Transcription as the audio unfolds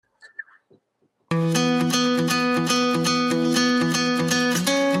Hi,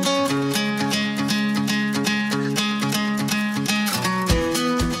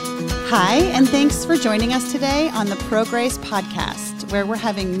 and thanks for joining us today on the ProGrace podcast, where we're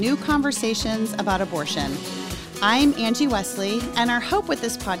having new conversations about abortion. I'm Angie Wesley, and our hope with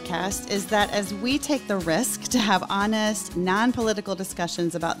this podcast is that as we take the risk to have honest, non-political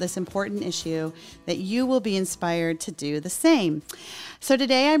discussions about this important issue, that you will be inspired to do the same. So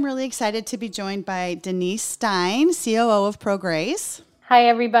today I'm really excited to be joined by Denise Stein, COO of ProGrace. Hi,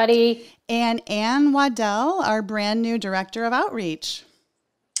 everybody. And Anne Waddell, our brand new Director of Outreach.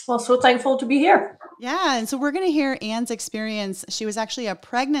 Well, so thankful to be here. Yeah, and so we're going to hear Anne's experience. She was actually a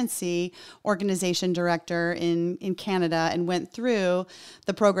pregnancy organization director in Canada and went through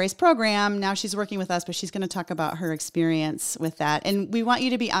the ProGrace program. Now she's working with us, but she's going to talk about her experience with that. And we want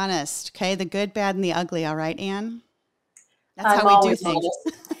you to be honest, okay? The good, bad, and the ugly, all right, Anne? That's how we do things.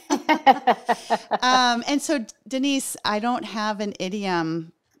 And so, Denise, I don't have an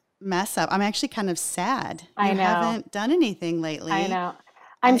idiom mess up. I'm actually kind of sad. I know. You haven't done anything lately. I know.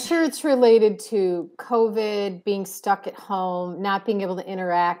 I'm sure it's related to COVID, being stuck at home, not being able to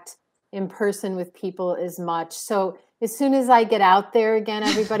interact in person with people as much. So as soon as I get out there again,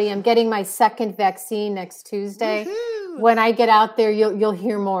 everybody, I'm getting my second vaccine next Tuesday. Woo-hoo. When I get out there, you'll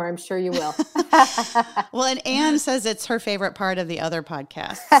hear more. I'm sure you will. Well, and Anne says it's her favorite part of the other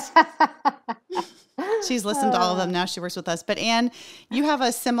podcasts. She's listened to all of them. Now she works with us. But Anne, you have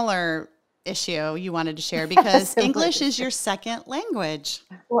a similar issue you wanted to share because English is your second language.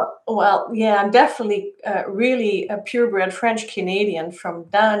 Well, yeah, I'm definitely really a purebred French Canadian from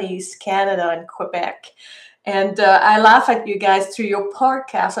down east Canada and Quebec. And I laugh at you guys through your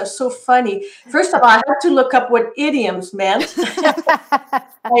podcast. It's so funny. First of all, I had to look up what idioms meant.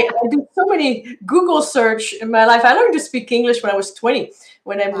 I do so many Google search in my life. I learned to speak English when I was 20,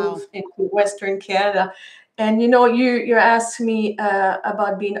 when I moved into Western Canada. And, you know, you asked me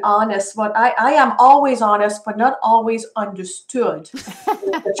about being honest. Well, I am always honest, but not always understood.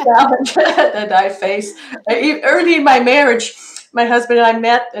 The challenge that I face. Early in my marriage, my husband and I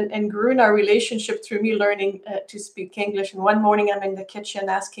met and grew in our relationship through me learning to speak English. And one morning I'm in the kitchen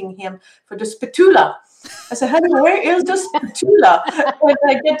asking him for the spatula. I said, honey, where is the spatula? And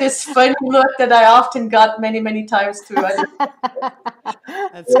I get this funny look that I often got many, many times through others.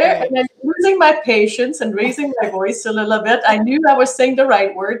 That's great. And I'm losing my patience and raising my voice a little bit. I knew I was saying the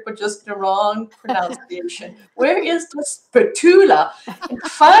right word, but just the wrong pronunciation. Where is the spatula? And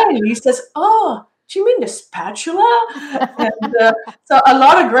finally he says, oh, do you mean the spatula? And so a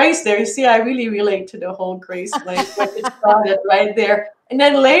lot of grace there. You see, I really relate to the whole grace language. It started right there. And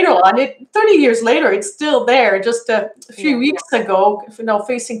then later on, 30 years later, it's still there. Just a few weeks ago,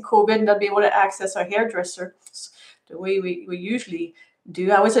 facing COVID and not be able to access our hairdresser the way we usually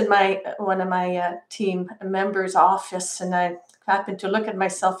do. I was in one of my team members' office, and I happened to look at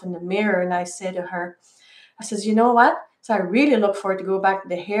myself in the mirror, and I said to her, I says, you know what? So I really look forward to go back to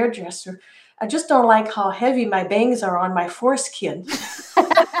the hairdresser. I just don't like how heavy my bangs are on my foreskin.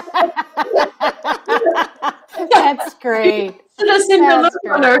 That's great. Just in the look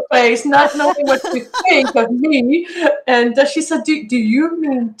on her face, not knowing what to think of me. And she said, do you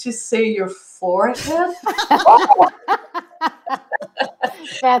mean to say your forehead?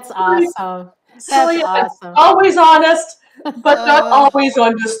 That's awesome. That's awesome. Always honest, but not always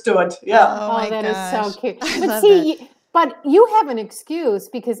understood. Yeah. Oh, that is so cute. But see, but you have an excuse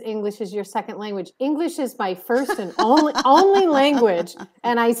because English is your second language. English is my first and only language,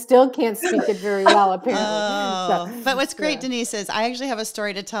 and I still can't speak it very well, apparently. Oh. But what's great, Denise, is I actually have a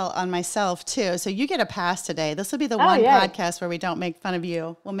story to tell on myself, too. So you get a pass today. This will be the one podcast where we don't make fun of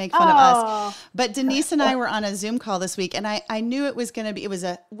you. We'll make fun of us. But Denise and I were on a Zoom call this week, and I knew it was going to be, it was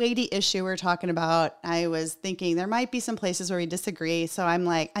a weighty issue we were talking about. I was thinking there might be some places where we disagree. So I'm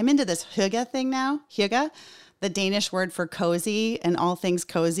like, I'm into this hygge thing now. Hygge. The Danish word for cozy and all things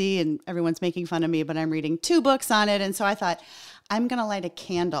cozy, and everyone's making fun of me, but I'm reading 2 books on it. And so I thought, I'm going to light a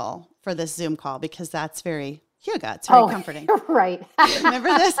candle for this Zoom call because that's very hygge. It's very comforting. Right. Remember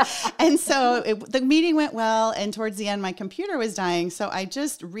this? And so the meeting went well, and towards the end, my computer was dying. So I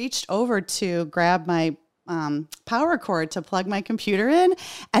just reached over to grab my power cord to plug my computer in,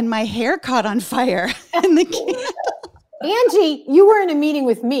 and my hair caught on fire in the candle. Angie, you were in a meeting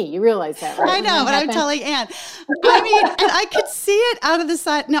with me. You realize that, right? I know, but I'm telling Anne. I mean, and I could see it out of the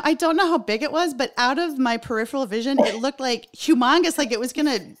side. Now, I don't know how big it was, but out of my peripheral vision, it looked like humongous, like it was going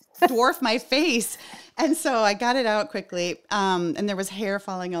to dwarf my face. And so I got it out quickly, and there was hair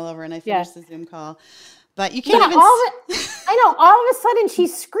falling all over, and I finished the Zoom call. But you can't even. I know. All of a sudden,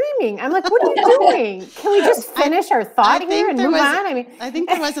 she's screaming. I'm like, "What are you doing? Can we just finish our thought here and move on?" I think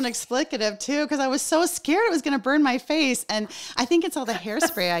there was an explicative too, because I was so scared it was going to burn my face, and I think it's all the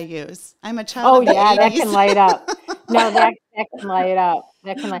hairspray I use. I'm a child. Oh yeah, that can light up. No, that can light up.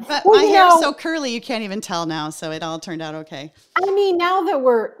 That can light. But my hair is so curly, you can't even tell now. So it all turned out okay. I mean, now that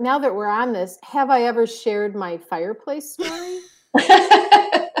we're on this, have I ever shared my fireplace story?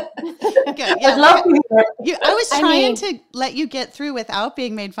 Okay, yeah, I was trying to let you get through without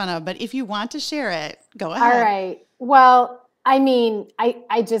being made fun of, but if you want to share it, go ahead. All right. Well, I mean,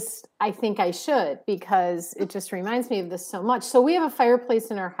 I think I should, because it just reminds me of this so much. So we have a fireplace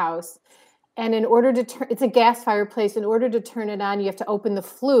in our house, and in order to it's a gas fireplace. In order to turn it on, you have to open the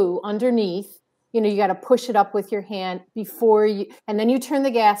flue underneath. You got to push it up with your hand and then you turn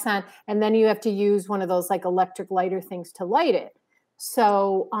the gas on, and then you have to use one of those like electric lighter things to light it.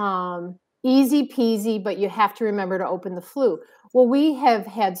 So easy peasy, but you have to remember to open the flue. Well, we have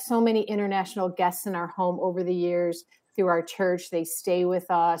had so many international guests in our home over the years through our church. They stay with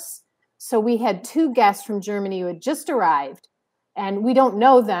us. So we had 2 guests from Germany who had just arrived, and we don't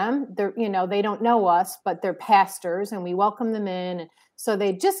know them. They don't know us, but they're pastors, and we welcome them in. So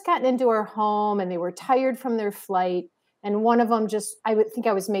they'd just gotten into our home, and they were tired from their flight. And one of them I would think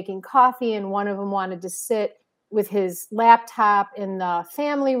I was making coffee, and one of them wanted to sit with his laptop in the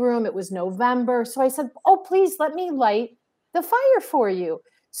family room. It was November. So I said, "Oh, please let me light the fire for you."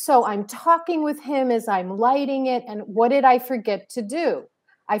 So I'm talking with him as I'm lighting it. And what did I forget to do?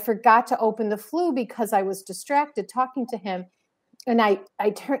 I forgot to open the flue because I was distracted talking to him. And I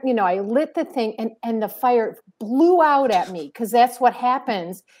turned, I lit the thing, and the fire blew out at me, because that's what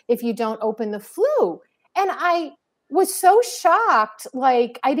happens if you don't open the flue. And I was so shocked,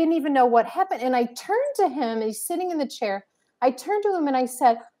 like I didn't even know what happened. And I turned to him, he's sitting in the chair. I turned to him and I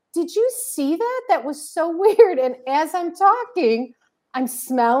said, "Did you see that? That was so weird." And as I'm talking, I'm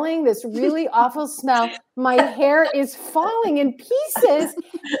smelling this really awful smell. My hair is falling in pieces,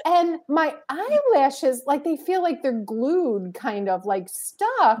 and my eyelashes, like they feel like they're glued, kind of like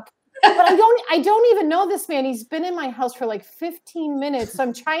stuck. But I don't even know this man. He's been in my house for like 15 minutes. So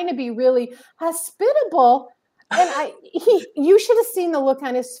I'm trying to be really hospitable. And you should have seen the look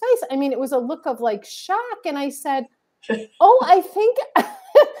on his face. I mean, it was a look of like shock. And I said, "Oh, I think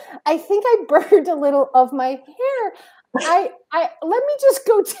I burned a little of my hair. Let me just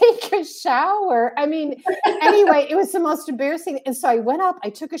go take a shower." I mean, anyway, it was the most embarrassing. And so I went up, I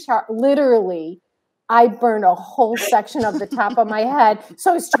took a shower. Literally, I burned a whole section of the top of my head.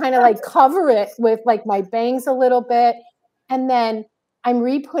 So I was trying to like cover it with like my bangs a little bit. And then I'm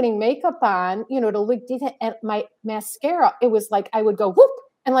re-putting makeup on, to look decent. And my mascara, it was like I would go whoop,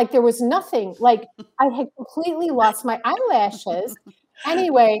 and like there was nothing. Like I had completely lost my eyelashes.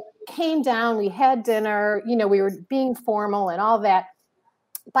 Anyway, came down, we had dinner, we were being formal and all that.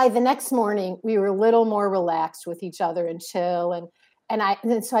 By the next morning, we were a little more relaxed with each other and chill.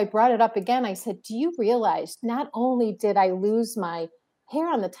 And so I brought it up again. I said, "Do you realize not only did I lose my hair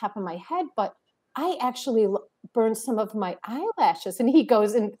on the top of my head, but I actually burned some of my eyelashes?" And he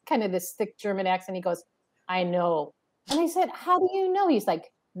goes in kind of this thick German accent. He goes, "I know." And I said, "How do you know?" He's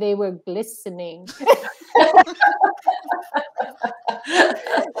like, "They were glistening."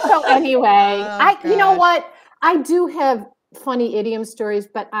 So anyway, you know what? I do have funny idiom stories,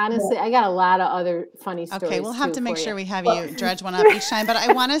 but honestly, I got a lot of other funny stories. Okay, we'll have to make sure we have you dredge one up each time. But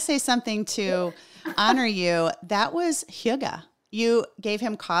I want to say something to honor you. That was Hygge. You gave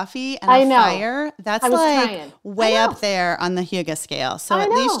him coffee and a fire. That's like way up there on the Hygge scale. So at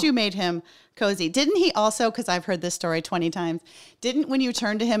least you made him cozy. Didn't he also, because I've heard this story 20 times, when you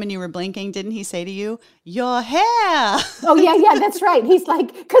turned to him and you were blinking, didn't he say to you, "Your hair"? Oh, yeah, that's right. He's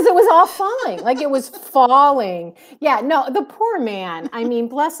like, because it was all falling. Like it was falling. Yeah, no, the poor man. I mean,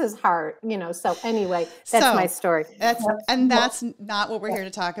 bless his heart, So anyway, that's my story. That's not what we're here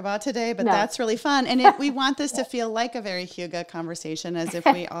to talk about today, but that's really fun. And we want this to feel like a very Hygge conversation, as if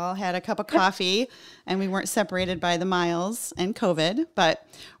we all had a cup of coffee and we weren't separated by the miles and COVID. But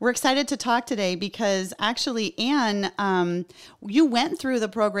we're excited to talk today because actually, Anne, you went through the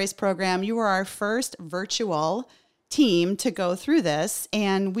ProGrace program. You were our first virtual team to go through this.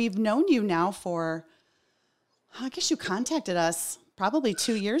 And we've known you now for, I guess you contacted us probably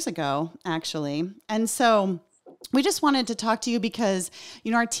 2 years ago, actually. And so we just wanted to talk to you because,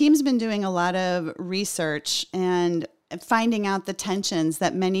 our team's been doing a lot of research and finding out the tensions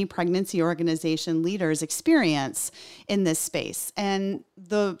that many pregnancy organization leaders experience in this space. And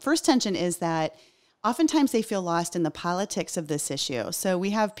the first tension is that oftentimes they feel lost in the politics of this issue. So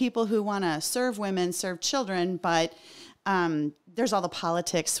we have people who want to serve women, serve children, but there's all the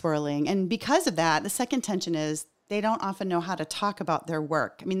politics swirling. And because of that, the second tension is they don't often know how to talk about their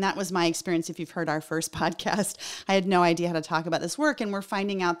work. I mean, that was my experience. If you've heard our first podcast, I had no idea how to talk about this work. And we're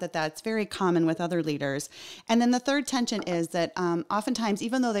finding out that that's very common with other leaders. And then the third tension is that oftentimes,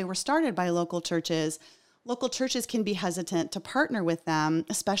 even though they were started by local churches can be hesitant to partner with them,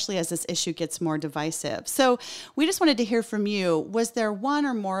 especially as this issue gets more divisive. So we just wanted to hear from you. Was there one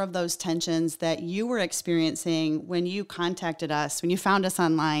or more of those tensions that you were experiencing when you contacted us, when you found us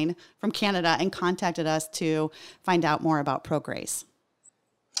online from Canada and contacted us to find out more about ProGrace?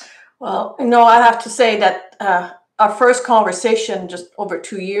 Well, I have to say that our first conversation just over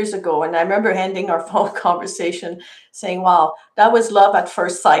 2 years ago, and I remember ending our phone conversation saying, wow, that was love at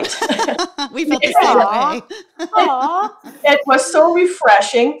first sight. We felt the same way. It was so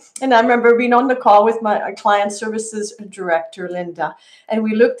refreshing. And I remember being on the call with my client services director, Linda, and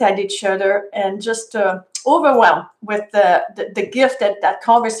we looked at each other and just overwhelmed with the gift that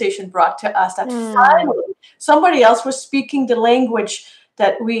conversation brought to us, that finally somebody else was speaking the language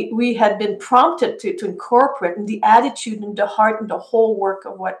that we had been prompted to incorporate, and the attitude and the heart and the whole work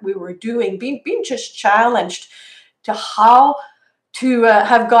of what we were doing, being just challenged to how to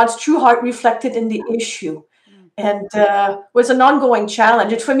have God's true heart reflected in the issue. And was an ongoing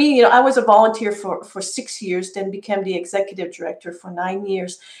challenge. And for me, I was a volunteer for 6 years, then became the executive director for 9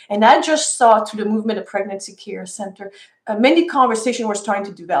 years. And I just saw through the movement of Pregnancy Care Center, many conversations were starting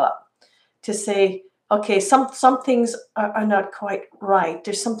to develop to say, okay, some things are not quite right.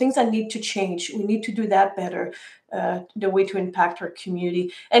 There's some things that need to change. We need to do that better, the way to impact our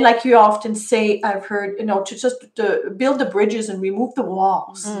community. And like you often say, I've heard, to just build the bridges and remove the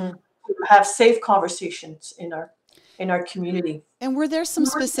walls, to have safe conversations in our community. And were there some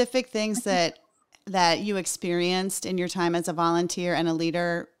specific things that you experienced in your time as a volunteer and a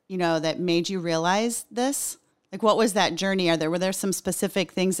leader, that made you realize this? Like, what was that journey? Were there some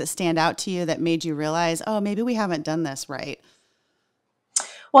specific things that stand out to you that made you realize, oh, maybe we haven't done this right?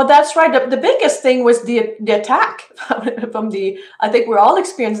 Well, that's right. The biggest thing was the attack from I think we're all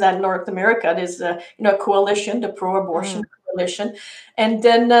experiencing that in North America. There's a coalition, the pro-abortion coalition. And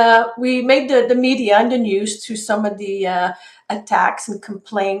then we made the media and the news to some of the attacks and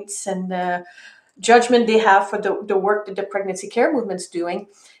complaints and judgment they have for the work that the pregnancy care movement's doing.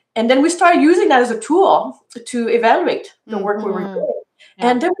 And then we started using that as a tool to evaluate the work we were doing.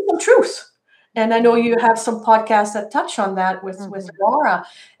 Yeah. And there was some truth. And I know you have some podcasts that touch on that with Laura.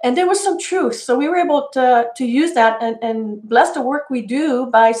 And there was some truth. So we were able to use that and bless the work we do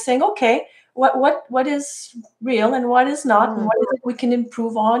by saying, okay, what is real and what is not, and what is it we can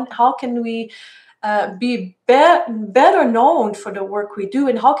improve on? How can we be better known for the work we do,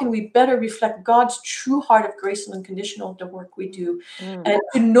 and how can we better reflect God's true heart of grace and unconditional the work we do, and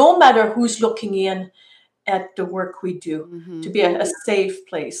no matter who's looking in at the work we do, to be a safe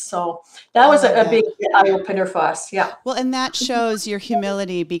place. So that was a big eye-opener for us. Yeah. Well, and that shows your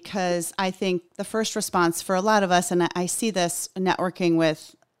humility, because I think the first response for a lot of us, and I see this networking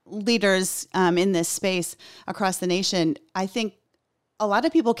with leaders in this space across the nation, I think a lot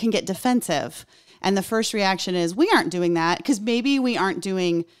of people can get defensive. And the first reaction is, we aren't doing that, because maybe we aren't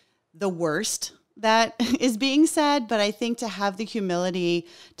doing the worst that is being said. But I think to have the humility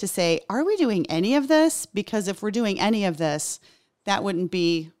to say, are we doing any of this? Because if we're doing any of this, that wouldn't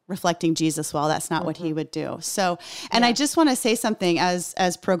be reflecting Jesus well. That's not what he would do. So, and I just want to say something as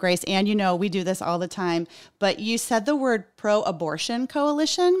ProGrace, and we do this all the time, but you said the word pro-abortion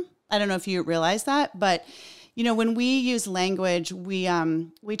coalition. I don't know if you realize that, but when we use language, we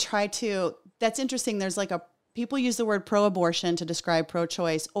try to, that's interesting. There's people use the word pro-abortion to describe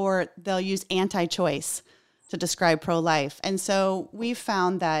pro-choice, or they'll use anti-choice to describe pro-life. And so we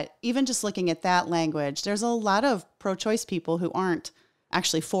found that even just looking at that language, there's a lot of pro-choice people who aren't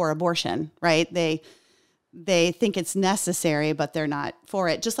actually for abortion, right? They think it's necessary, but they're not for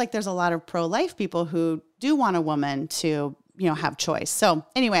it. Just like there's a lot of pro-life people who do want a woman to have choice. So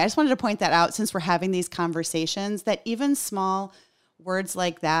anyway, I just wanted to point that out, since we're having these conversations, that even small words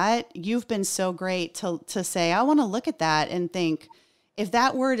like that, you've been so great to say, I want to look at that and think, if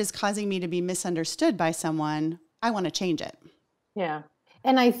that word is causing me to be misunderstood by someone, I want to change it. Yeah.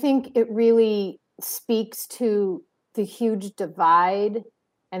 And I think it really speaks to the huge divide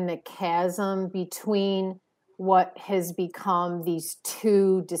and the chasm between what has become these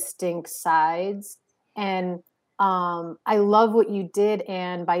two distinct sides. And I love what you did,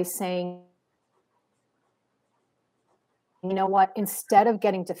 Anne, by saying, you know what, instead of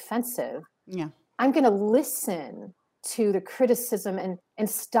getting defensive, I'm going to listen to the criticism and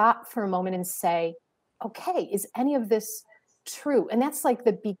stop for a moment and say, okay, is any of this true? And that's like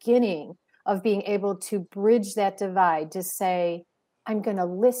the beginning of being able to bridge that divide, to say, I'm going to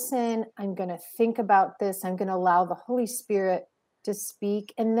listen, I'm going to think about this, I'm going to allow the Holy Spirit to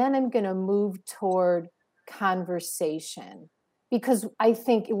speak, and then I'm going to move toward conversation. Because I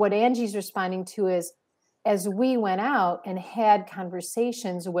think what Angie's responding to is, as we went out and had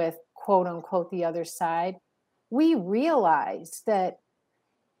conversations with, quote unquote, the other side, we realized that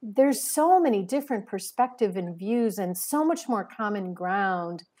there's so many different perspectives and views and so much more common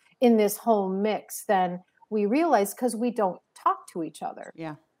ground in this whole mix than we realize, because we don't talk to each other.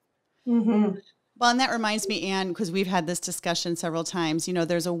 Yeah. Mm-hmm. Well, and that reminds me, Anne, because we've had this discussion several times,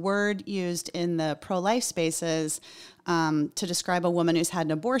 there's a word used in the pro-life spaces to describe a woman who's had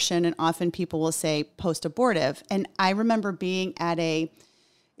an abortion, and often people will say post-abortive. And I remember being at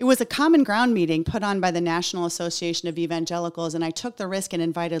it was a common ground meeting put on by the National Association of Evangelicals, and I took the risk and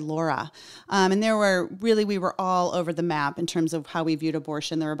invited Laura. And we were all over the map in terms of how we viewed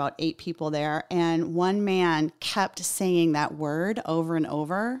abortion. There were about 8 people there, and one man kept saying that word over and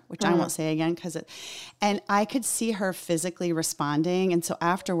over, which I won't say again and I could see her physically responding. And so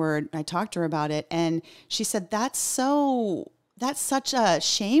afterward, I talked to her about it, and she said, that's such a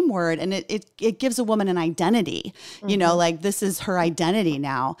shame word. And it gives a woman an identity, like this is her identity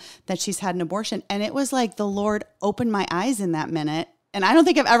now that she's had an abortion. And it was like the Lord opened my eyes in that minute. And I don't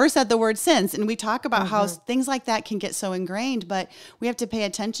think I've ever said the word since. And we talk about how things like that can get so ingrained, but we have to pay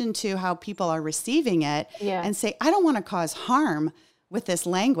attention to how people are receiving it and say, I don't want to cause harm with this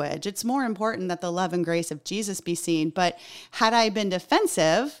language. It's more important that the love and grace of Jesus be seen. But had I been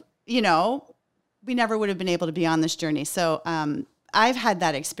defensive, we never would have been able to be on this journey. So I've had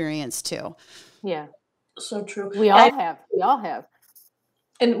that experience too. Yeah. So true. We all have.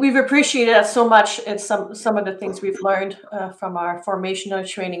 And we've appreciated that so much. And some of the things we've learned from our formational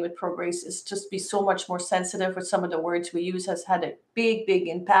training with ProGrace is just be so much more sensitive with some of the words we use has had a big, big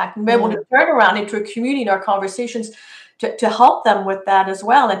impact. And be able to turn around into a community in our conversations to help them with that as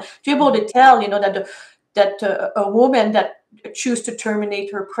well. And to be able to tell, that a woman that choose to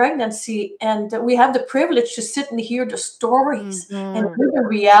terminate her pregnancy, and we have the privilege to sit and hear the stories and hear the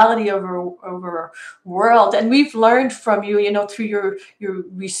reality of our world. And we've learned from you, through your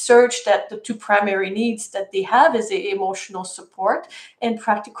research, that the 2 primary needs that they have is emotional support and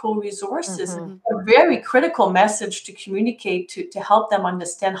practical resources. A very critical message to communicate to help them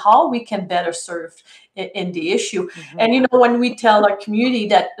understand how we can better serve in the issue. And when we tell our community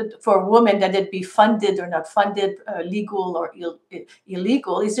that for a woman that it be funded or not funded, legal or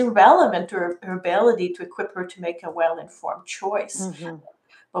illegal, is irrelevant to her ability to equip her to make a well-informed choice.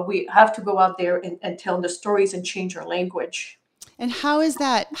 But we have to go out there and tell the stories and change our language. And how's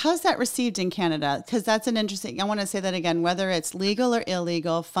that received in Canada? Because that's I want to say that again, whether it's legal or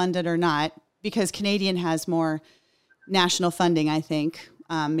illegal, funded or not, because Canadian has more national funding, I think,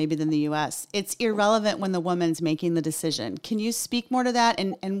 maybe than the U.S. It's irrelevant when the woman's making the decision. Can you speak more to that?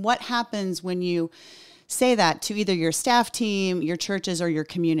 And what happens when you say that to either your staff team, your churches, or your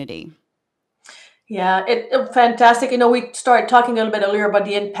community? Yeah, it's fantastic. We started talking a little bit earlier about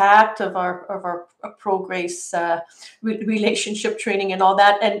the impact of our ProGrace relationship training and all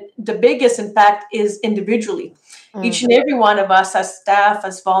that. And the biggest impact is individually. Each and every one of us as staff,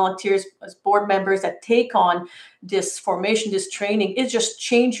 as volunteers, as board members that take on this formation, this training, is just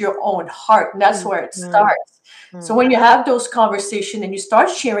change your own heart. And that's where it starts. So when you have those conversations and you start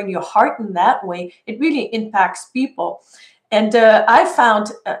sharing your heart in that way, it really impacts people. And I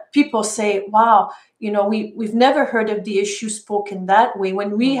found people say, wow, we've never heard of the issue spoken that way.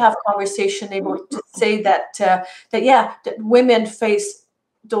 When we have conversation able to say that women face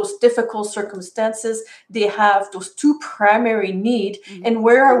those difficult circumstances, they have those 2 primary needs, and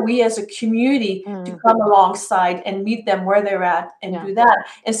where are we as a community to come alongside and meet them where they're at and do that,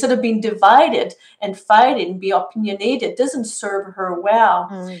 instead of being divided and fighting, be opinionated, doesn't serve her well.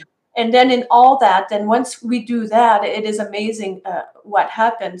 And then in all that, then once we do that, it is amazing what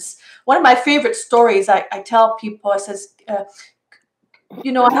happens. One of my favorite stories I tell people, I says,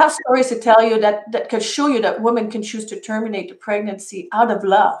 I have stories to tell you that can show you that women can choose to terminate the pregnancy out of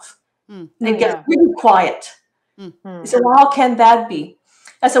love. And it gets really quiet. So how can that be?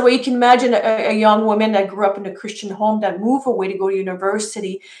 I said, well, you can imagine a young woman that grew up in a Christian home that moved away to go to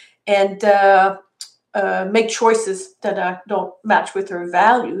university and make choices that don't match with her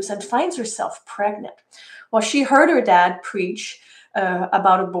values and finds herself pregnant. Well, she heard her dad preach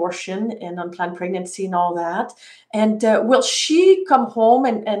about abortion and unplanned pregnancy and all that. And will she come home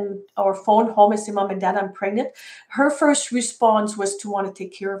or phone home and say, Mom and Dad, I'm pregnant? Her first response was to want to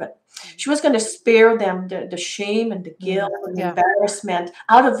take care of it. She was going to spare them the shame and the guilt and the embarrassment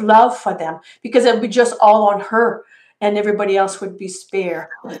out of love for them, because it would be just all on her and everybody else would be spared.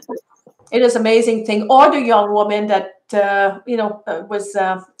 It is amazing thing. Or the young woman that was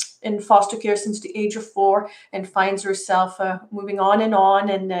in foster care since the age of 4 and finds herself moving on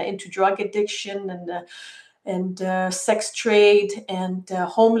and into drug addiction and sex trade and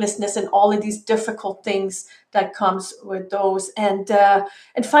homelessness and all of these difficult things that comes with those, and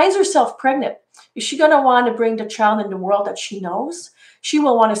finds herself pregnant. Is she going to want to bring the child in the world that she knows? She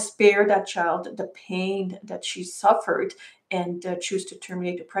will want to spare that child the pain that she suffered and choose to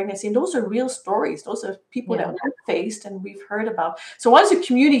terminate the pregnancy. And those are real stories. Those are people that we've faced and we've heard about. So once the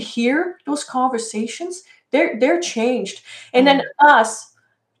community hear those conversations, they're changed. And then us,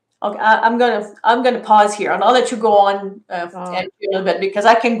 okay, I'm gonna pause here, and I'll let you go on a little bit, because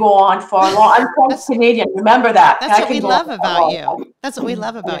I can go on for a long. I'm Canadian. Remember that. That's what we love about you. That's what we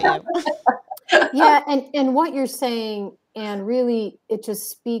love about you. Yeah, and what you're saying, and really, it just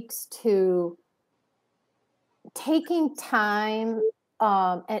speaks to taking time,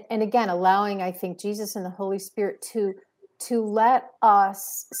 and again, allowing, I think, Jesus and the Holy Spirit to let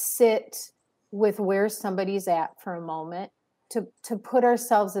us sit with where somebody's at for a moment, to put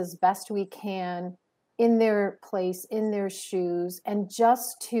ourselves as best we can in their place, in their shoes, and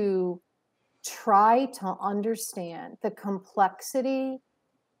just to try to understand the complexity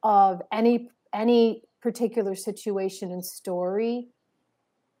of any particular situation and story,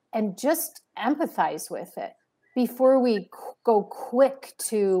 and just empathize with it before we go quick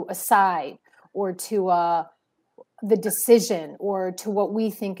to a side or to the decision or to what we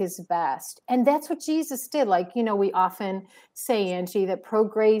think is best. And that's what Jesus did. Like, we often say, Angie, that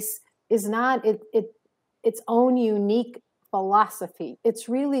ProGrace is not its own unique philosophy. It's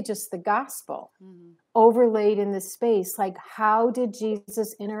really just the gospel overlaid in this space. Like, how did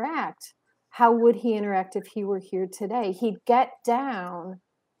Jesus interact? How would he interact if he were here today? He'd get down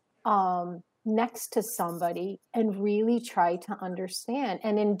next to somebody and really try to understand.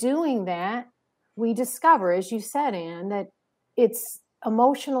 And in doing that, we discover, as you said, Anne, that it's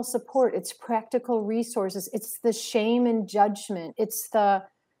emotional support, it's practical resources, it's the shame and judgment, it's the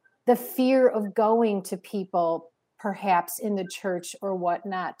fear of going to people, perhaps in the church or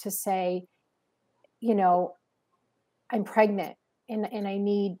whatnot, to say, I'm pregnant and I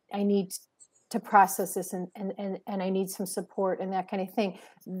need to process this and I need some support and that kind of thing,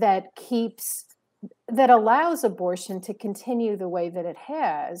 that allows abortion to continue the way that it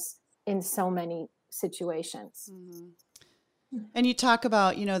has in so many situations. And you talk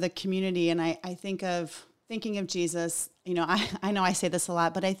about, the community, and I thinking of Jesus, I know I say this a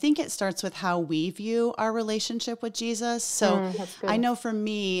lot, but I think it starts with how we view our relationship with Jesus. So I know for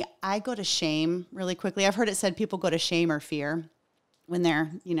me, I go to shame really quickly. I've heard it said people go to shame or fear when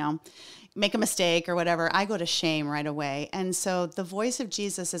they're, make a mistake or whatever. I go to shame right away. And so the voice of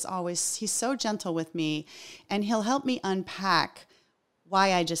Jesus is always, he's so gentle with me, and he'll help me unpack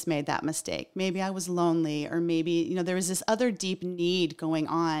why I just made that mistake. Maybe I was lonely, or maybe, there was this other deep need going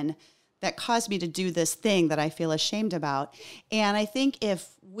on that caused me to do this thing that I feel ashamed about. And I think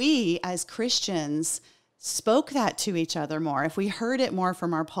if we as Christians spoke that to each other more, if we heard it more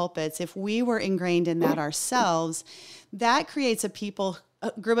from our pulpits, if we were ingrained in that ourselves, that creates a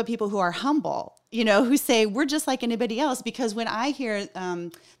group of people who are humble, who say, we're just like anybody else. Because when I hear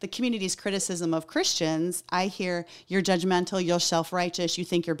the community's criticism of Christians, I hear, you're judgmental, you're self-righteous, you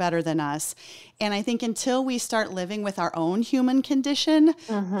think you're better than us. And I think until we start living with our own human condition,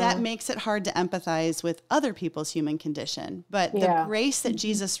 that makes it hard to empathize with other people's human condition. But the grace that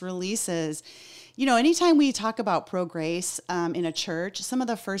Jesus releases, anytime we talk about ProGrace in a church, some of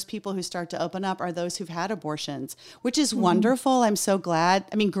the first people who start to open up are those who've had abortions, which is wonderful. I'm so glad.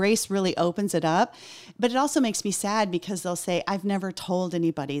 I mean, grace really opens it up, but it also makes me sad because they'll say, I've never told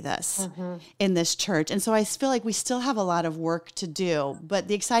anybody this in this church. And so I feel like we still have a lot of work to do. But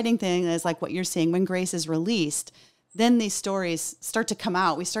the exciting thing is, like what you're saying, when grace is released, then these stories start to come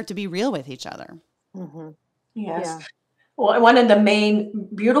out. We start to be real with each other. Yes. Yeah. Well, one of the main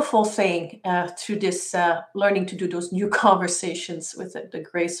beautiful thing to this learning to do those new conversations with the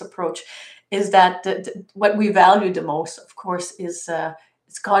grace approach is that what we value the most, of course, is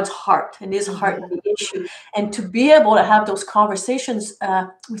God's heart and his heart in the issue. And to be able to have those conversations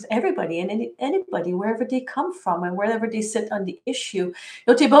with everybody and anybody, wherever they come from and wherever they sit on the issue,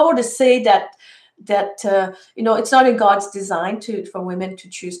 to be able to say that that, it's not in God's design for women to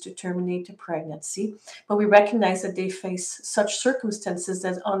choose to terminate a pregnancy, but we recognize that they face such circumstances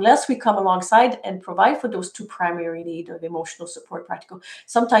that unless we come alongside and provide for those two primary needs of emotional support, practical,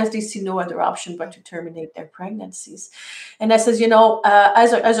 sometimes they see no other option but to terminate their pregnancies. And I says,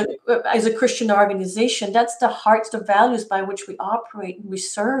 as a Christian organization, that's the hearts, the values by which we operate and we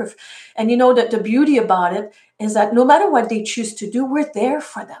serve. And that the beauty about it is that no matter what they choose to do, we're there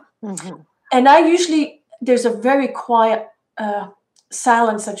for them. Mm-hmm. And there's a very quiet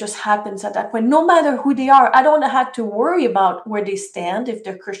silence that just happens at that point. No matter who they are, I don't have to worry about where they stand, if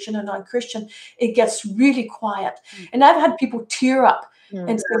they're Christian or non-Christian. It gets really quiet. Mm-hmm. And I've had people tear up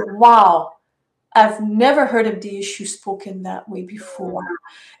and say, wow, I've never heard of the issue spoken that way before.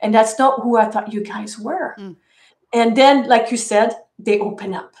 And that's not who I thought you guys were. Mm. And then, like you said, they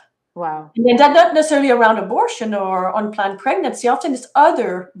open up. Wow. And that's not necessarily around abortion or unplanned pregnancy. Often it's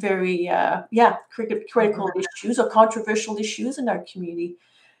other very, critical issues or controversial issues in our community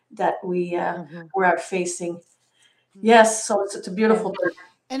that we are facing. Yes, so it's a beautiful thing.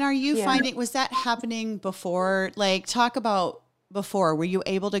 And are you finding, was that happening before? Like, talk about before. Were you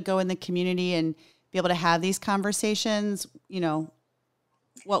able to go in the community and be able to have these conversations?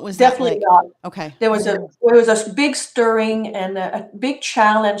 What was definitely that like? Not. Okay. There was a big stirring and a big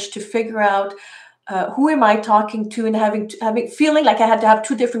challenge to figure out who am I talking to, and having feeling like I had to have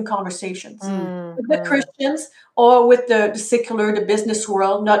two different conversations with the Christians or with the secular, the business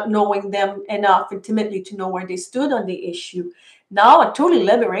world, not knowing them enough intimately to know where they stood on the issue. Now I'm totally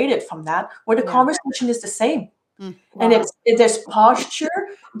liberated from that, where the conversation is the same. Wow. And there's posture,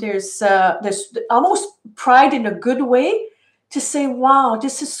 there's almost pride in a good way, to say, wow,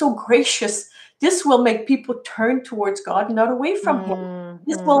 this is so gracious. This will make people turn towards God, not away from him.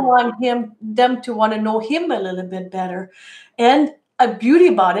 This will want them to want to know him a little bit better. And a beauty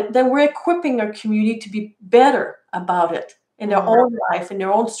about it, that we're equipping our community to be better about it in their own life, in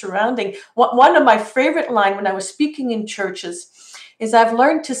their own surrounding. One of my favorite lines when I was speaking in churches is I've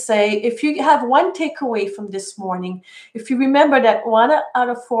learned to say, if you have one takeaway from this morning, if you remember that 1 out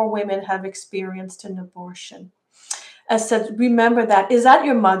of 4 women have experienced an abortion, I said, remember that. Is that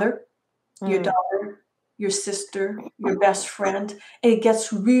your mother, your daughter, your sister, your best friend? And it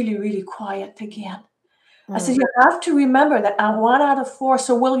gets really, really quiet again. I said, you have to remember that 1 out of 4.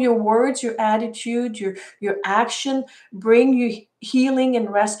 So will your words, your attitude, your action bring you healing and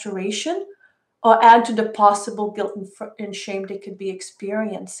restoration, or add to the possible guilt and shame they could be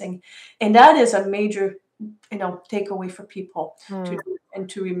experiencing? And that is a major takeaway for people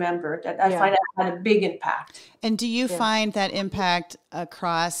to remember, that I find that had a big impact. And do you find that impact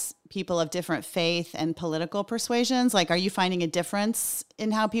across people of different faith and political persuasions? Like, are you finding a difference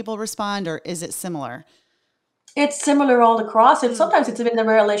in how people respond, or is it similar? It's similar all across. And sometimes it's even a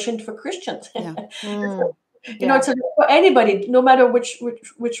revelation for Christians. Yeah. It's for anybody, no matter which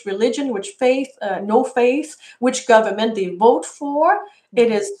religion, which faith, no faith, which government they vote for.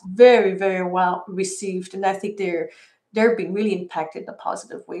 It is very, very well received, and I think they're being really impacted in a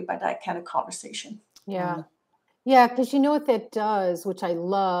positive way by that kind of conversation. Yeah, because what that does, which I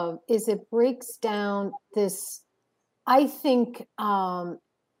love, is it breaks down this, I think,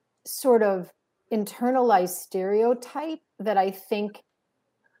 sort of internalized stereotype that I think,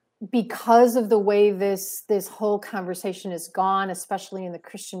 because of the way this whole conversation has gone, especially in the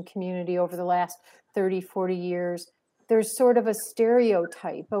Christian community over the last 30, 40 years, there's sort of a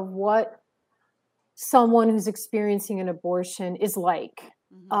stereotype of what someone who's experiencing an abortion is like,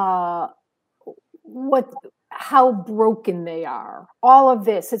 how broken they are, all of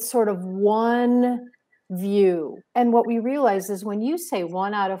this. It's sort of one view. And what we realize is when you say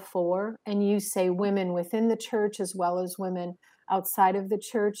 1 out of 4, and you say women within the church as well as women outside of the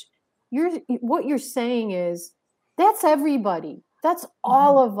church, what you're saying is that's everybody. That's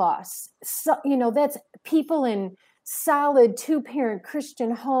all of us. So, that's people in solid 2-parent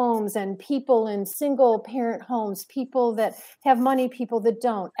Christian homes, and people in single parent homes, people that have money, people that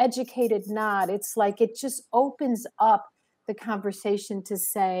don't, educated, not. It's like, it just opens up the conversation to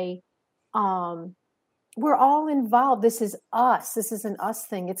say, we're all involved. This is us. This is an us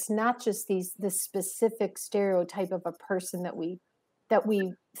thing. It's not just this specific stereotype of a person that we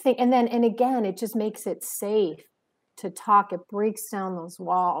think. And again, it just makes it safe to talk. It breaks down those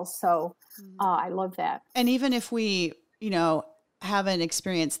walls. So I love that. And even if we, haven't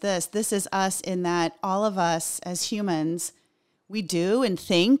experienced this is us, in that all of us as humans, we do and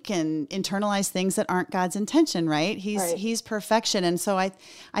think and internalize things that aren't God's intention, right? He's perfection. And so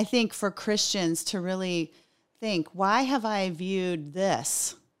I think for Christians to really think, why have I viewed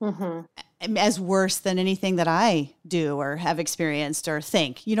this as worse than anything that I do or have experienced or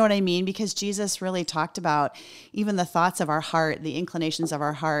think. You know what I mean? Because Jesus really talked about even the thoughts of our heart, the inclinations of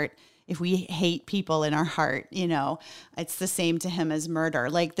our heart. If we hate people in our heart, you know, it's the same to him as murder.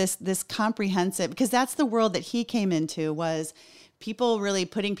 Like this comprehensive, because that's the world that he came into, was people really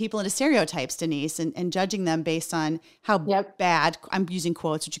putting people into stereotypes, Denise, and judging them based on how bad, I'm using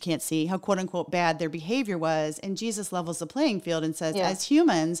quotes, which you can't see, how quote unquote bad their behavior was. And Jesus levels the playing field and says, as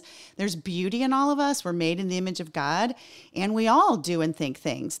humans, there's beauty in all of us. We're made in the image of God. And we all do and think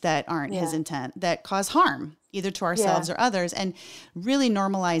things that aren't his intent, that cause harm, either to ourselves or others. And really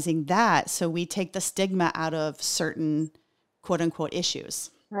normalizing that so we take the stigma out of certain quote unquote issues.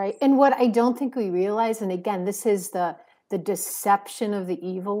 Right. And what I don't think we realize, and again, this is the deception of the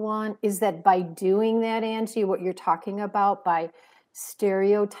evil one, is that by doing that, Angie, what you're talking about, by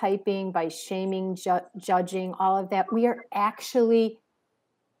stereotyping, by shaming, judging, all of that, we are actually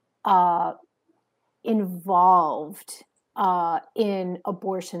involved in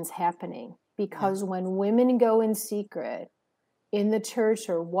abortions happening. Because when women go in secret in the church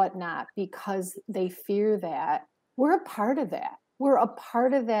or whatnot, because they fear that, we're a part of that. We're a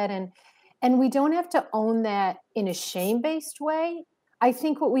part of that. And we don't have to own that in a shame-based way. I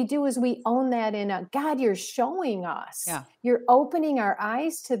think what we do is we own that in a, God, you're showing us. Yeah. You're opening our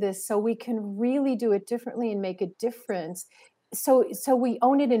eyes to this so we can really do it differently and make a difference. So we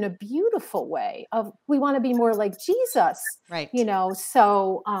own it in a beautiful way of, we want to be more like Jesus. Right. You know,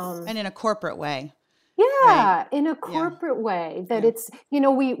 so. And in a corporate way. Yeah. Right? In a corporate way that it's, you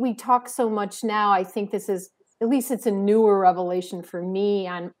know, we talk so much now. I think this is, at least it's a newer revelation for me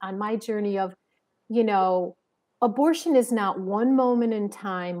on my journey of, you know, abortion is not one moment in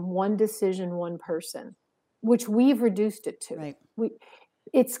time, one decision, one person, which we've reduced it to. Right.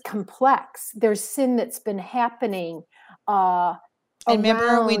 It's complex. There's sin that's been happening. And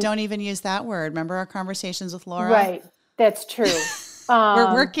remember, we don't even use that word. Remember our conversations with Laura? Right. That's true.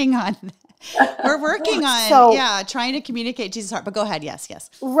 We're working on that. We're working on, trying to communicate Jesus' heart. But go ahead. Yes.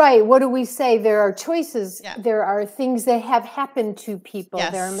 Right. What do we say? There are choices. Yeah. There are things that have happened to people.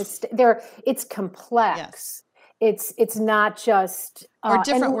 Yes. There are mistakes. It's complex. Yes. It's not just or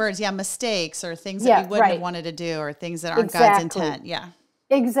different words. Yeah, mistakes or things that we wouldn't have wanted to do, or things that aren't God's intent. Yeah.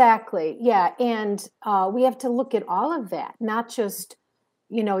 Exactly. Yeah, and we have to look at all of that, not just,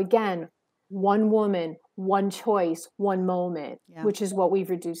 you know, again, one woman, one choice, one moment, which is what we've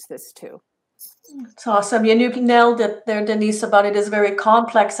reduced this to. It's awesome. You nailed it there, Denise, about it is very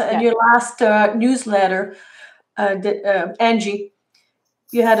complex. And your last newsletter, Angie,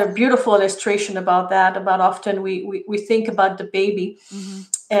 you had a beautiful illustration about that, about often we think about the baby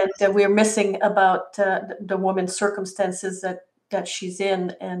and we're missing about the woman's circumstances that she's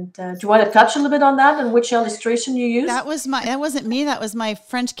in. And do you want to touch a little bit on that and which illustration you used? That wasn't me. That was my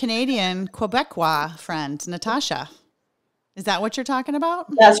French-Canadian Quebecois friend, Natasha. Is that what you're talking about?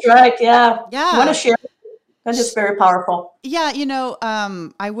 That's right. Yeah. Yeah. You want to share? That is very powerful. Yeah. You know,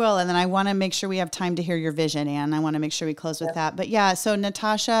 I will. And then I want to make sure we have time to hear your vision, Anne. I want to make sure we close with that. But yeah, so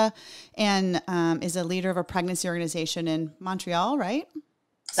Natasha is a leader of a pregnancy organization in Montreal, right?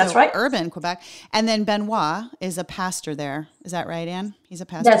 That's right. Urban, Quebec. And then Benoit is a pastor there. Is that right, Anne? He's a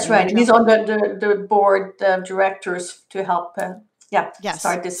pastor. That's right. Montreal. He's on the board of directors to help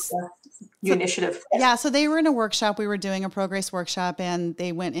start this new initiative. Yeah, so they were in a workshop. We were doing a ProGrace workshop, and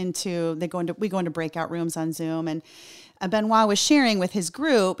we go into breakout rooms on Zoom. And Benoit was sharing with his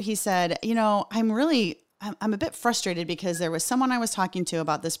group. He said, you know, I'm a bit frustrated because there was someone I was talking to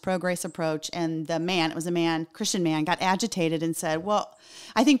about this ProGrace approach, and it was a man, Christian man, got agitated and said, well,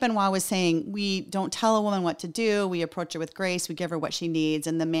 I think Benoit was saying, we don't tell a woman what to do. We approach her with grace. We give her what she needs.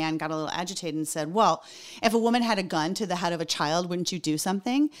 And the man got a little agitated and said, well, if a woman had a gun to the head of a child, wouldn't you do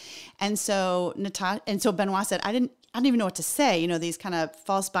something? And so Benoit said, I don't even know what to say, you know, these kind of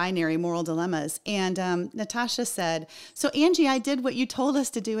false binary moral dilemmas. And Natasha said, so Angie, I did what you told us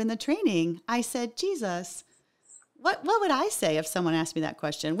to do in the training. I said, Jesus, what would I say if someone asked me that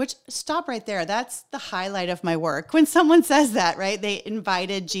question? Which, stop right there. That's the highlight of my work. When someone says that, right? They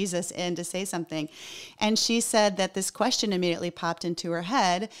invited Jesus in to say something. And she said that this question immediately popped into her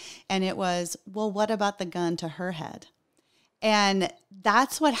head. And it was, well, what about the gun to her head? And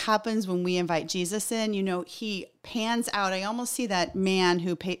that's what happens when we invite Jesus in. You know, he pans out. I almost see that man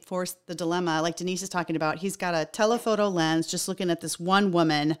who forced the dilemma, like Denise is talking about. He's got a telephoto lens just looking at this one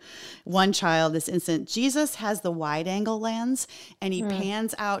woman, one child, this instant. Jesus has the wide angle lens, and he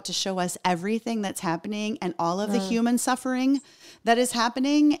pans out to show us everything that's happening and all of the human suffering that is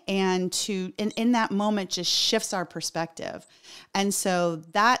happening. And in that moment just shifts our perspective. And so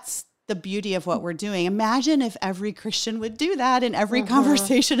that's the beauty of what we're doing. Imagine if every Christian would do that in every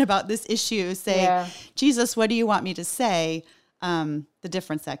conversation about this issue, say, Jesus, what do you want me to say? The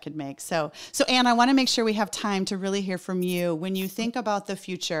difference that could make. So Anne, I want to make sure we have time to really hear from you. When you think about the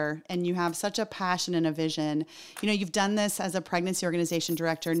future and you have such a passion and a vision, you've done this as a pregnancy organization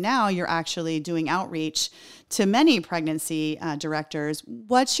director. Now you're actually doing outreach to many pregnancy directors.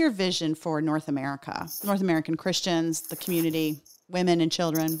 What's your vision for North American Christians, the community, women and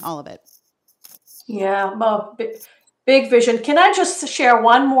children, all of it? Yeah, well, big vision. Can I just share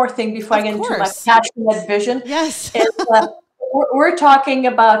one more thing before I get into my passionate vision? Yes. We're talking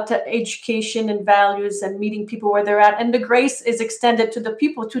about education and values and meeting people where they're at. And the grace is extended to the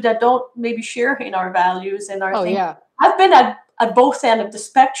people too that don't maybe share in our values and our things. Yeah. I've been at both ends of the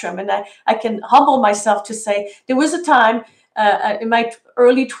spectrum, and I can humble myself to say there was a time in my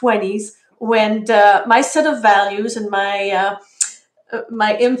early 20s when my set of values and my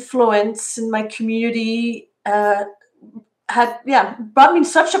influence in my community brought me in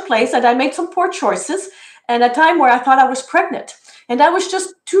such a place that I made some poor choices. And a time where I thought I was pregnant. And that was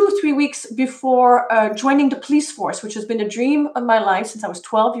just 2-3 weeks before joining the police force, which has been a dream of my life since I was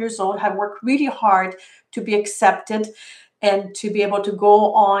 12 years old. I worked really hard to be accepted and to be able to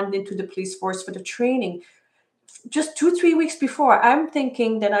go on into the police force for the training. Just 2-3 weeks before, I'm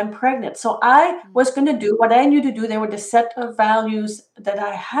thinking that I'm pregnant. So I was going to do what I knew to do. There were the set of values that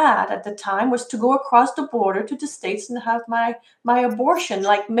I had at the time was to go across the border to the States and have my abortion,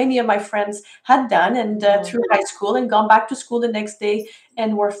 like many of my friends had done, and through high school, and gone back to school the next day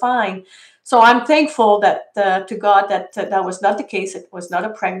and were fine. So I'm thankful that to God that that was not the case. It was not a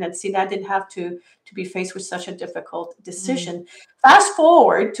pregnancy, and I didn't have to be faced with such a difficult decision. Fast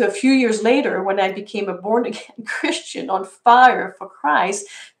forward to a few years later, when I became a born-again Christian on fire for Christ,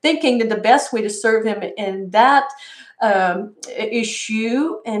 thinking that the best way to serve him in that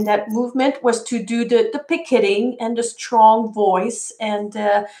issue and that movement was to do the picketing and the strong voice and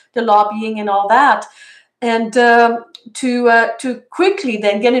the lobbying and all that. And to quickly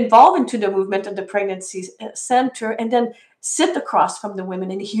then get involved into the movement of the pregnancy center and then sit across from the women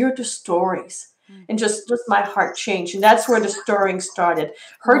and hear the stories. And just my heart changed. And that's where the stirring started.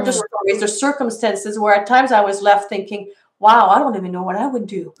 Heard the stories, the circumstances where at times I was left thinking, wow, I don't even know what I would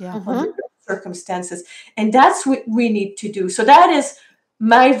do under those circumstances. And that's what we need to do. So that is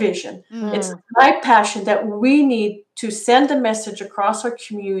my vision. It's my passion that we need to send a message across our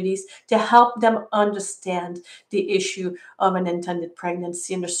communities to help them understand the issue of an intended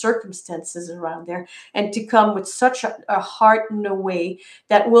pregnancy and the circumstances around there, and to come with such a heart and a way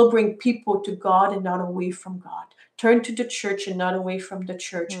that will bring people to God and not away from God. Turn to the church and not away from the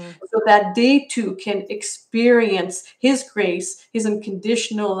church, so that they too can experience his grace, his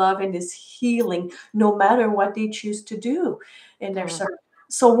unconditional love, and his healing, no matter what they choose to do in their circumstances.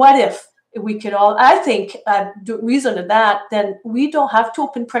 So what if we could all, I think, the reason of that, then we don't have to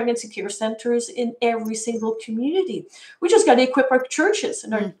open pregnancy care centers in every single community. We just got to equip our churches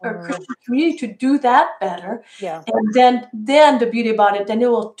and our Christian community to do that better. Yeah. And then the beauty about it, then it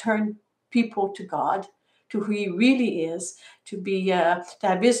will turn people to God, to who he really is, to be to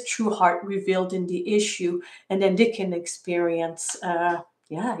have his true heart revealed in the issue, and then they can experience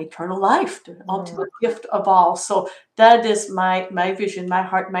eternal life, the ultimate gift of all. So that is my vision, my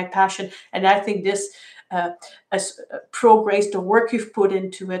heart, my passion. And I think this, as ProGrace, the work you've put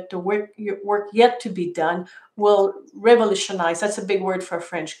into it, your work yet to be done, will revolutionize. That's a big word for a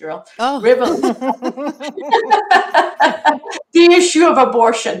French girl. The issue of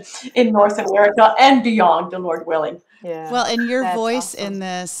abortion in North America and beyond, the Lord willing. Yeah. Well, and your voice in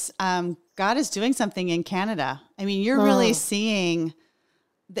this, God is doing something in Canada. I mean, you're really seeing...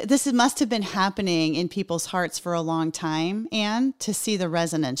 This must have been happening in people's hearts for a long time, Anne, to see the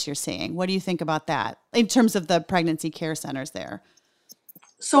resonance you're seeing. What do you think about that in terms of the pregnancy care centers there?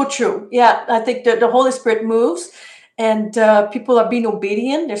 So true. Yeah, I think the Holy Spirit moves and people are being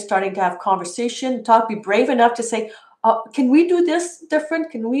obedient. They're starting to have conversation, be brave enough to say, can we do this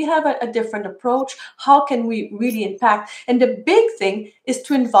different? Can we have a different approach? How can we really impact? And the big thing is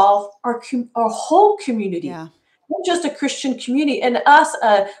to involve our whole community. Yeah. Not just a Christian community. And us,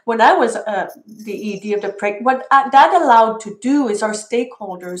 when I was the ED of the PREG, what that allowed to do is our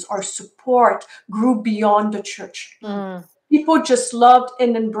stakeholders, our support grew beyond the church. People just loved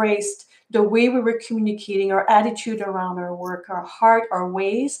and embraced the way we were communicating, our attitude around our work, our heart, our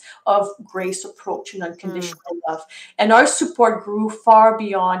ways of grace approach and unconditional love. And our support grew far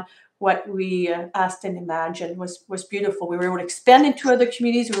beyond what we asked and imagined. Was beautiful. We were able to expand into other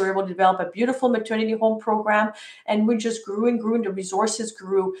communities. We were able to develop a beautiful maternity home program, and we just grew and grew, and the resources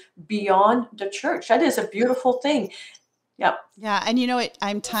grew beyond the church. That is a beautiful thing. Yep. Yeah. And you know what?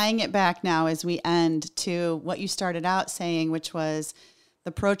 I'm tying it back now as we end to what you started out saying, which was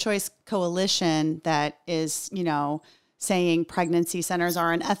the pro-choice coalition that is, you know, saying pregnancy centers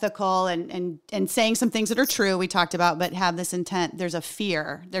are unethical and saying some things that are true we talked about, but have this intent. There's a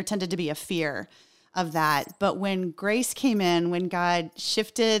fear. There tended to be a fear of that. But when grace came in, when God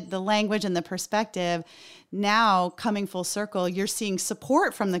shifted the language and the perspective, now coming full circle, you're seeing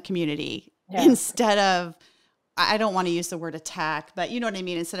support from the community instead of, I don't want to use the word attack, but you know what I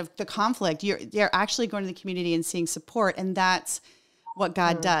mean? Instead of the conflict, you're actually going to the community and seeing support. And that's what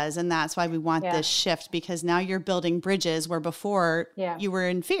God does. And that's why we want this shift, because now you're building bridges where before you were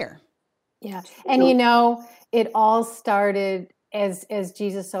in fear. Yeah. And you know, it all started as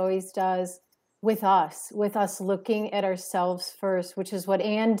Jesus always does with us looking at ourselves first, which is what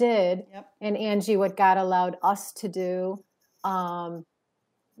Anne did. And Angie, what God allowed us to do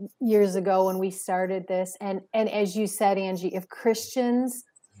years ago when we started this. And as you said, Angie, if Christians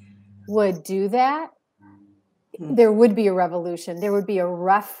would do that, there would be a revolution. There would be a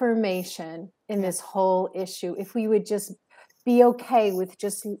reformation in this whole issue. If we would just be okay with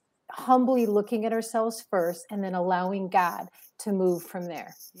just humbly looking at ourselves first and then allowing God to move from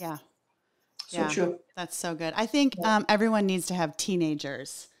there. Yeah. So true. That's so good. I think everyone needs to have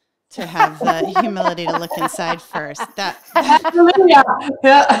teenagers to have the humility to look inside first. That's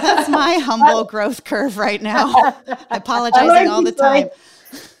my humble growth curve right now. Apologizing all the time.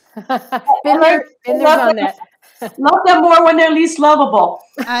 Been there, done that. Love them more when they're least lovable.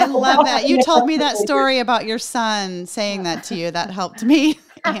 I love that. You told me that story about your son saying that to you. That helped me.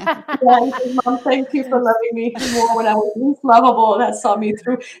 Yeah, Mom, thank you for loving me more when I was least lovable. That saw me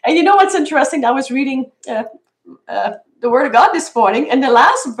through. And you know what's interesting? I was reading the Word of God this morning, and the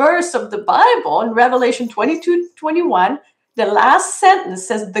last verse of the Bible in Revelation 22:21, the last sentence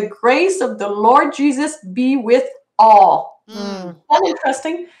says, "The grace of the Lord Jesus be with all." Isn't that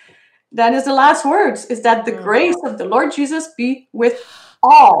interesting? That is the last words, is that the grace of the Lord Jesus be with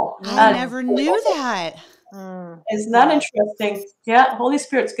all. I never knew that. Isn't that interesting? Yeah, Holy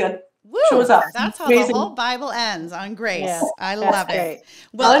Spirit's good. Woo, shows up. That's how the whole Bible ends, on grace. Yeah, I love it. Great.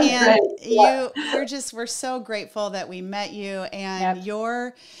 Well, Anne, we're so grateful that we met you, and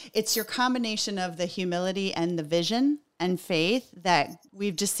it's your combination of the humility and the vision and faith that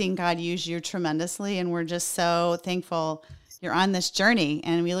we've just seen God use you tremendously, and we're just so thankful you're on this journey,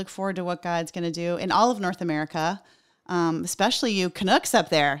 and we look forward to what God's going to do in all of North America. Especially you Canucks up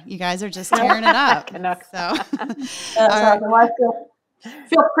there. You guys are just tearing it up. Canucks. So, I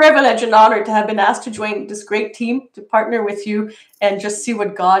feel privileged and honored to have been asked to join this great team, to partner with you and just see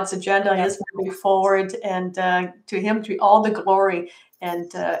what God's agenda is moving forward. And to Him be all the glory,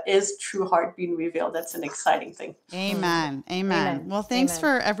 and His true heart being revealed. That's an exciting thing. Amen. Amen. Well, thanks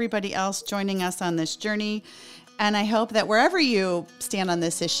for everybody else joining us on this journey. And I hope that wherever you stand on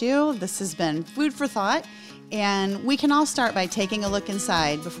this issue, this has been food for thought. And we can all start by taking a look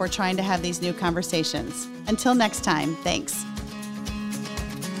inside before trying to have these new conversations. Until next time, thanks.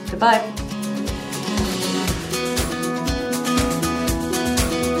 Goodbye.